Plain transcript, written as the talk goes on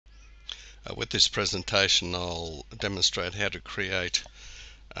With this presentation I'll demonstrate how to create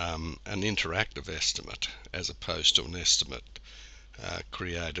an interactive estimate as opposed to an estimate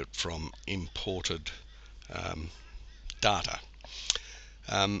created from imported data.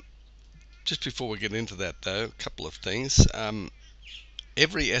 Just before we get into that though, a couple of things.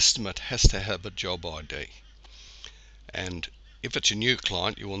 Every estimate has to have a job ID, and if it's a new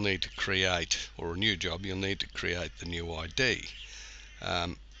client you will need to create, or a new job you'll need to create the new ID.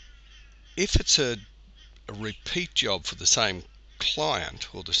 If it's a repeat job for the same client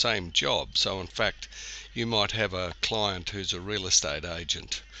or the same job, so in fact you might have a client who's a real estate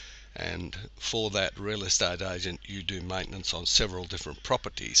agent, and for that real estate agent you do maintenance on several different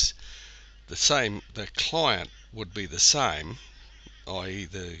properties. The client would be the same, i.e.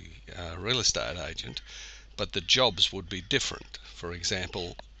 the real estate agent, but the jobs would be different. For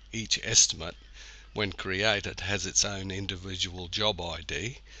example, each estimate when created has its own individual job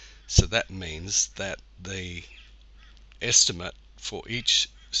ID, so that means that the estimate for each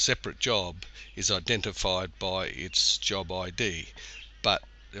separate job is identified by its job ID, but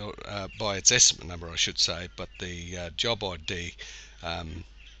by its estimate number I should say, but the job ID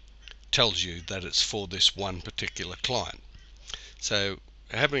tells you that it's for this one particular client. So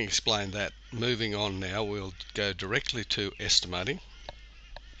having explained that, moving on now, we'll go directly to estimating.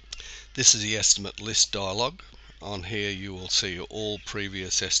 This is the estimate list dialog. On here you will see all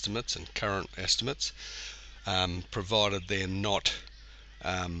previous estimates and current estimates, provided they're not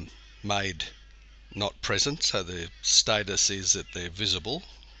not present, so the status is that they're visible.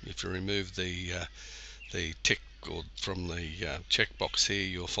 If you remove the tick or from the checkbox here,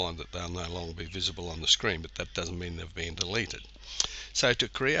 you'll find that they'll no longer be visible on the screen, but that doesn't mean they've been deleted. So to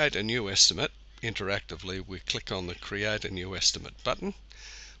create a new estimate interactively, we click on the Create a New Estimate button.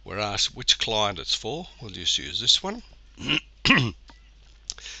 We're asked which client it's for. We'll just use this one.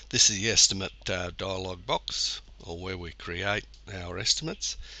 This is the estimate dialog box, or where we create our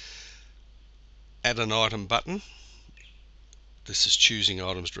estimates. Add an item button. This is choosing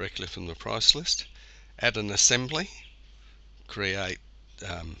items directly from the price list. Add an assembly. Create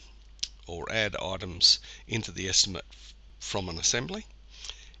or add items into the estimate from an assembly.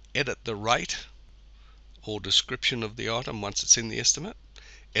 Edit the rate or description of the item once it's in the estimate.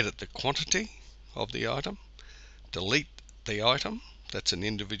 Edit the quantity of the item. Delete the item, that's an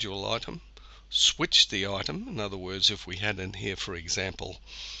individual item. Switch the item, in other words, if we had in here, for example,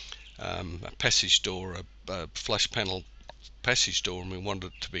 a passage door, a flush panel passage door, and we wanted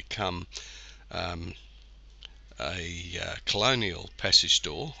it to become a colonial passage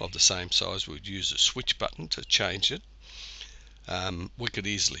door of the same size, we'd use a switch button to change it. We could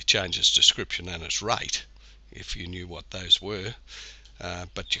easily change its description and its rate if you knew what those were,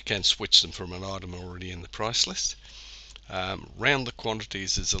 but you can switch them from an item already in the price list. Round the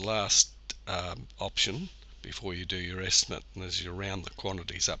quantities is the last option before you do your estimate, and as you round the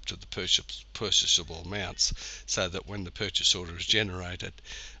quantities up to the purchasable amounts, so that when the purchase order is generated,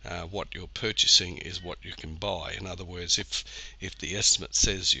 what you're purchasing is what you can buy. In other words, if the estimate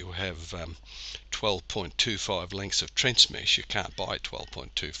says you have 12.25 lengths of trench mesh, you can't buy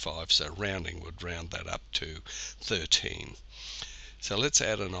 12.25, so rounding would round that up to 13. So let's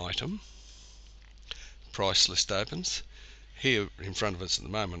add an item. Price list opens. Here in front of us at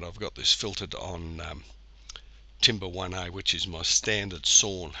the moment I've got this filtered on Timber 1A, which is my standard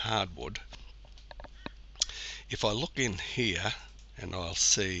sawn hardwood. If I look in here, and I'll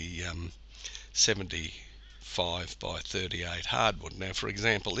see 75 by 38 hardwood. Now for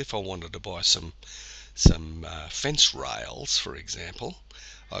example, if I wanted to buy some fence rails, for example,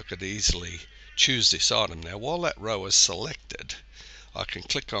 I could easily choose this item. Now while that row is selected, I can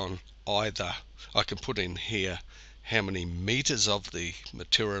click on either, I can put in here how many meters of the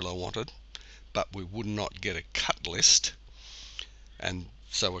material I wanted, but we would not get a cut list, and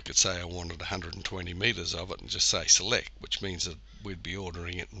so I could say I wanted 120 meters of it and just say select, which means that we'd be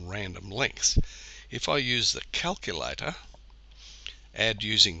ordering it in random lengths. If I use the calculator, add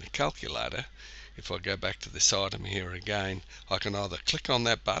using the calculator, if I go back to this item here again, I can either click on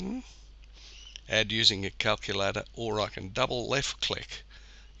that button, add using a calculator, or I can double left click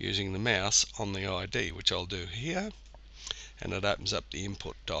using the mouse on the ID, which I'll do here, and it opens up the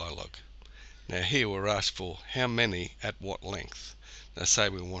input dialog. Now here we're asked for how many at what length. Now say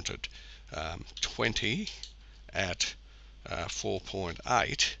we wanted 20 at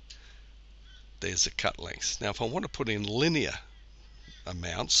 4.8, there's the cut length. Now if I want to put in linear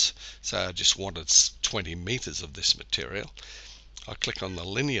amounts, so I just wanted 20 meters of this material, I click on the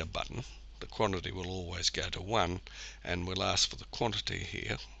linear button. The quantity will always go to 1, and we'll ask for the quantity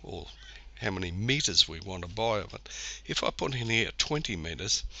here, or how many meters we want to buy of it. If I put in here 20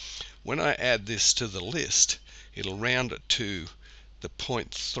 meters, when I add this to the list, it'll round it to the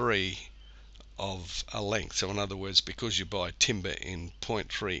 0.3 of a length. So in other words, because you buy timber in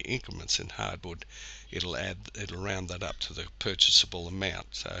 0.3 increments in hardwood, it'll round that up to the purchasable amount.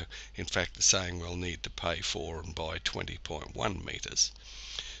 So in fact it's saying we'll need to pay for and buy 20.1 meters.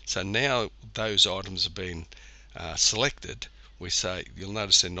 So now those items have been selected. We say, you'll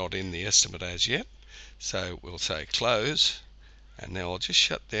notice they're not in the estimate as yet, so we'll say close. And now I'll just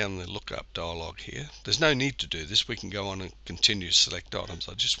shut down the lookup dialog here. There's no need to do this. We can go on and continue to select items.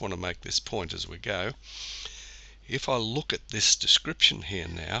 I just want to make this point as we go. If I look at this description here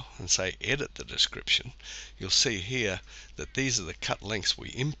now and say edit the description, you'll see here that these are the cut lengths we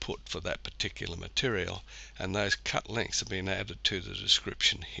input for that particular material, and those cut lengths have been added to the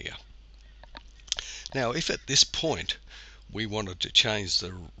description here. Now if at this point we wanted to change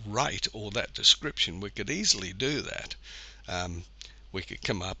the rate or that description, we could easily do that. We could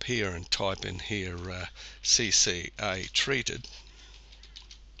come up here and type in here CCA treated,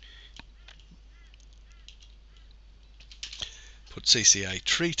 put CCA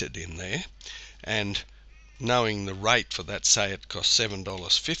treated in there, and knowing the rate for that, say it costs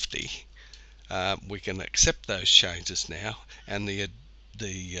 $7.50, we can accept those changes now, and the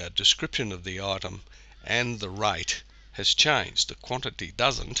description of the item and the rate has changed. The quantity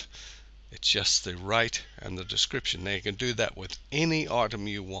doesn't. It's just the rate and the description. Now you can do that with any item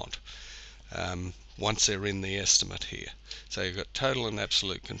you want once they're in the estimate here. So you've got total and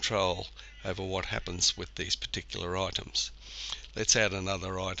absolute control over what happens with these particular items. Let's add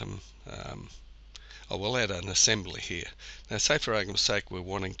another item. We'll add an assembly here. Now say for argument's sake we're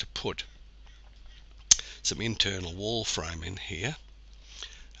wanting to put some internal wall frame in here.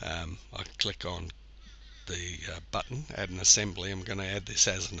 I can click on the button, add an assembly. I'm going to add this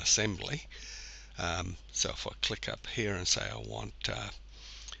as an assembly. So if I click up here and say I want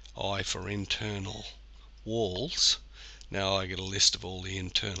I for internal walls, now I get a list of all the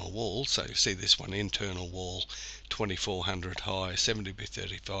internal walls. So you see this one, internal wall 2400 high, 70 by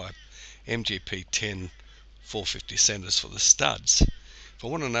 35, MGP 10, 450 centers for the studs. If I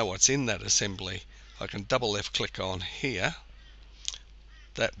want to know what's in that assembly, I can double left click on here.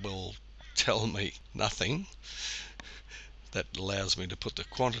 That will tell me nothing. That allows me to put the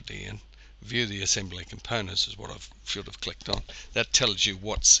quantity in. View the assembly components is what I should have clicked on. That tells you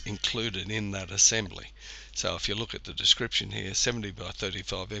what's included in that assembly. So if you look at the description here, 70 by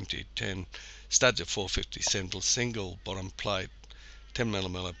 35 MG10, studs at 450 centers, single bottom plate,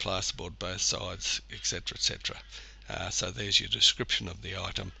 10mm plasterboard both sides, etc, etc. So there's your description of the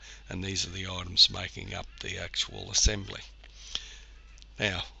item, and these are the items making up the actual assembly.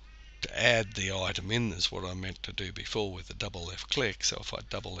 Now to add the item in is what I meant to do before with the double left click. So if I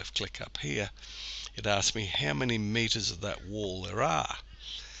double left click up here, it asks me how many meters of that wall there are.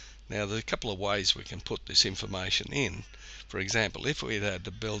 Now there's a couple of ways we can put this information in. For example, if we had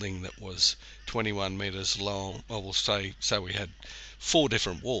a building that was 21 meters long, well, we'll say we had 4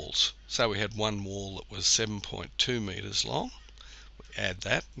 different walls. So we had one wall that was 7.2 meters long. We add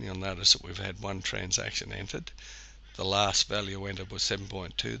that, and you'll notice that we've had one transaction entered. The last value entered was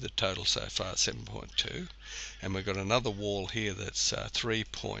 7.2, the total so far is 7.2. And we've got another wall here that's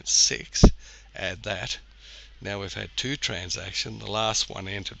 3.6, add that. Now we've had 2 transactions, the last one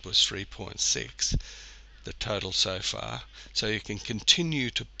entered was 3.6, the total so far. So you can continue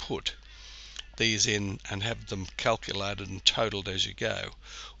to put these in and have them calculated and totaled as you go.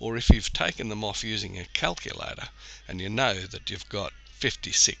 Or if you've taken them off using a calculator and you know that you've got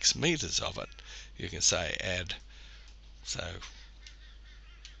 56 meters of it, you can say add. So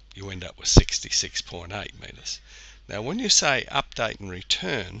you end up with 66.8 meters. Now when you say update and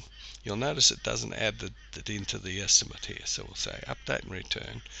return, you'll notice it doesn't add it into the estimate here. So we'll say update and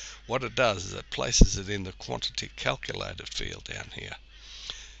return. What it does is it places it in the quantity calculated field down here.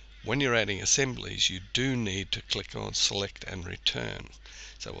 When you're adding assemblies, you do need to click on select and return.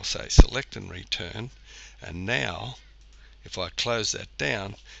 So we'll say select and return, and now if I close that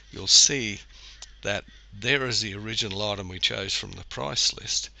down, you'll see that there is the original item we chose from the price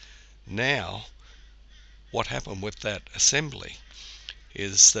list. Now what happened with that assembly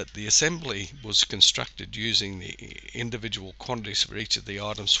is that the assembly was constructed using the individual quantities for each of the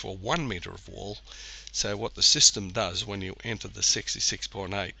items for 1 meter of wall. So what the system does when you enter the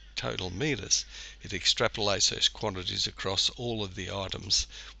 66.8 total meters, it extrapolates those quantities across all of the items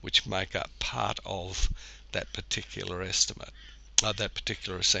which make up part of that particular estimate, that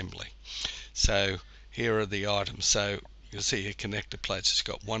particular assembly. So here are the items. So you'll see here connector plates has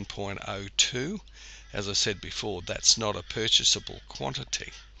got 1.02. As I said before, that's not a purchasable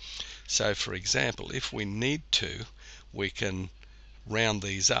quantity. So for example, if we need to, we can round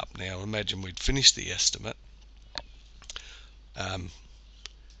these up. Now imagine we'd finished the estimate.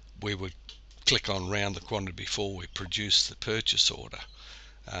 We would click on round the quantity before we produce the purchase order,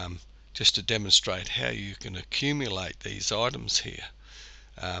 just to demonstrate how you can accumulate these items here.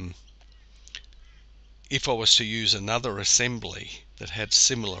 If I was to use another assembly that had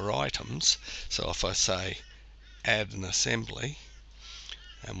similar items, so if I say add an assembly,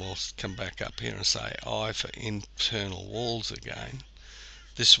 and we'll come back up here and say I for internal walls again.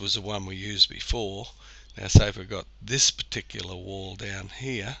 This was the one we used before. Now say if we've got this particular wall down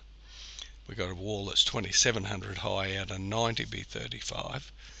here, we've got a wall that's 2700 high out of 90 by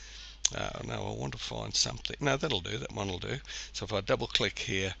 35. No, I want to find something. No, that'll do. That one will do. So if I double click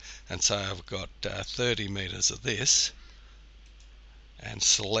here and say I've got 30 meters of this and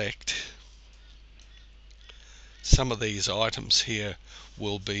select, some of these items here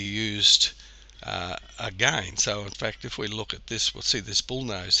will be used again. So in fact, if we look at this, we'll see this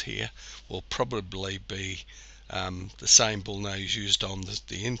bullnose here will probably be the same bullnose used on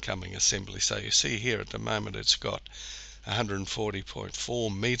the incoming assembly. So you see here at the moment it's got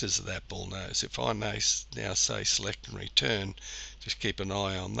 140.4 meters of that bullnose. If I now say select and return, just keep an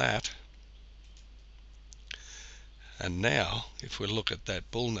eye on that. And now if we look at that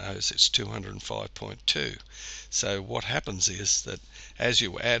bullnose, it's 205.2. So what happens is that as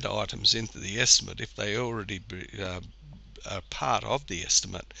you add items into the estimate, if they already are part of the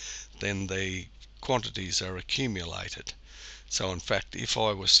estimate, then the quantities are accumulated. So in fact, if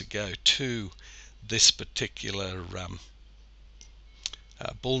I was to go to this particular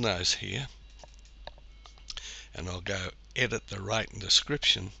bullnose here, and I'll go edit the rate and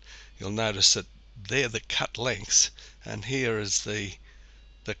description, you'll notice that they're the cut lengths, and here is the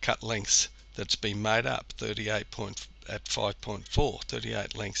cut lengths that's been made up, 38 at 5.4,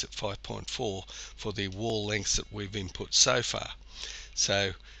 38 lengths at 5.4 for the wall lengths that we've input so far.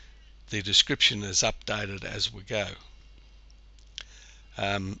 So the description is updated as we go.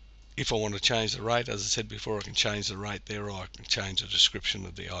 If I want to change the rate, as I said before, I can change the rate there, or I can change the description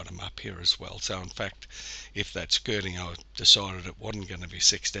of the item up here as well. So in fact, if that skirting I decided it wasn't going to be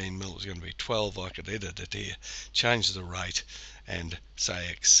 16 mil, it was going to be 12, I could edit it here, change the rate and say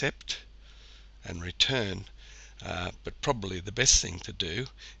accept and return. But probably the best thing to do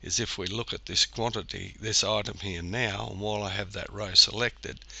is if we look at this quantity, this item here now, and while I have that row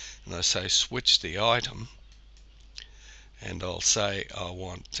selected and I say switch the item, and I'll say I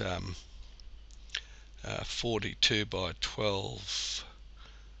want 42 by 12.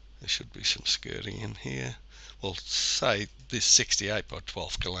 There should be some skirting in here. We'll say this 68 by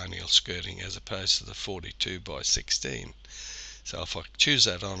 12 colonial skirting as opposed to the 42 by 16. So if I choose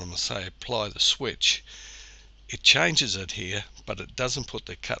that on and say apply the switch, it changes it here, but it doesn't put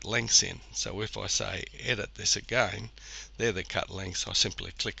the cut lengths in. So if I say edit this again, they're the cut lengths. I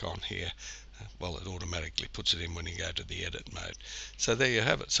simply click on here. Well, it automatically puts it in when you go to the edit mode. So there you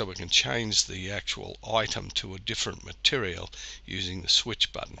have it. So we can change the actual item to a different material using the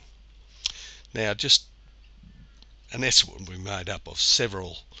switch button. Now, just an estimate will be made up of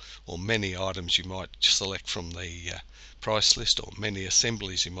several or many items you might select from the price list, or many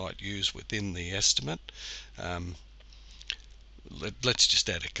assemblies you might use within the estimate. Let's just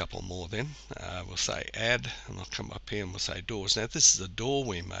add a couple more then. We'll say add, and I'll come up here and we'll say doors. Now this is the door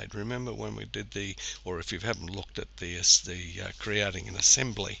we made. Remember when we did the, or if you haven't looked at the creating an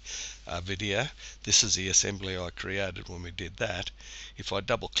assembly video, this is the assembly I created when we did that. If I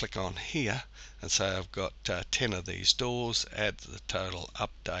double click on here and say I've got 10 of these doors, add to the total,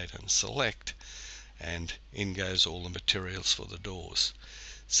 update and select, and in goes all the materials for the doors.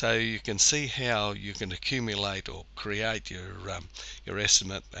 So you can see how you can accumulate or create your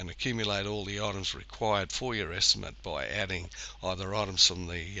estimate and accumulate all the items required for your estimate by adding either items from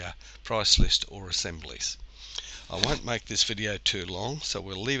the price list or assemblies. I won't make this video too long, so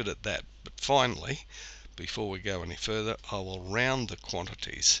we'll leave it at that. But finally, before we go any further, I will round the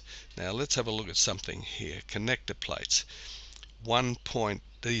quantities. Now let's have a look at something here. Connector plates.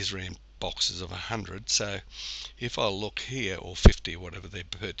 These are in boxes of 100, so if I look here, or 50, whatever they're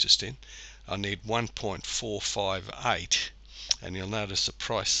purchased in, I need 1.458, and you'll notice the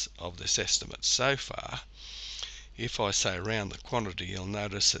price of this estimate so far. If I say round the quantity, you'll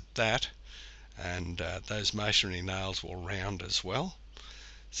notice that and those masonry nails will round as well.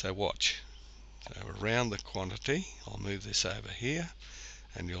 So watch. So round the quantity. I'll move this over here,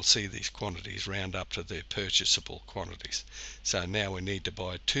 and you'll see these quantities round up to their purchasable quantities. So now we need to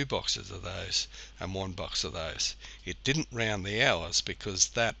buy 2 boxes of those and 1 box of those. It didn't round the hours because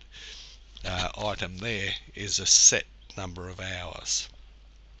that item there is a set number of hours.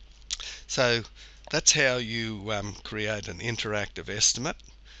 So that's how you create an interactive estimate.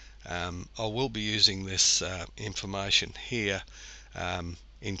 I will be using this information here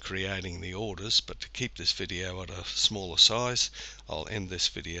in creating the orders, but to keep this video at a smaller size, I'll end this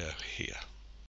video here.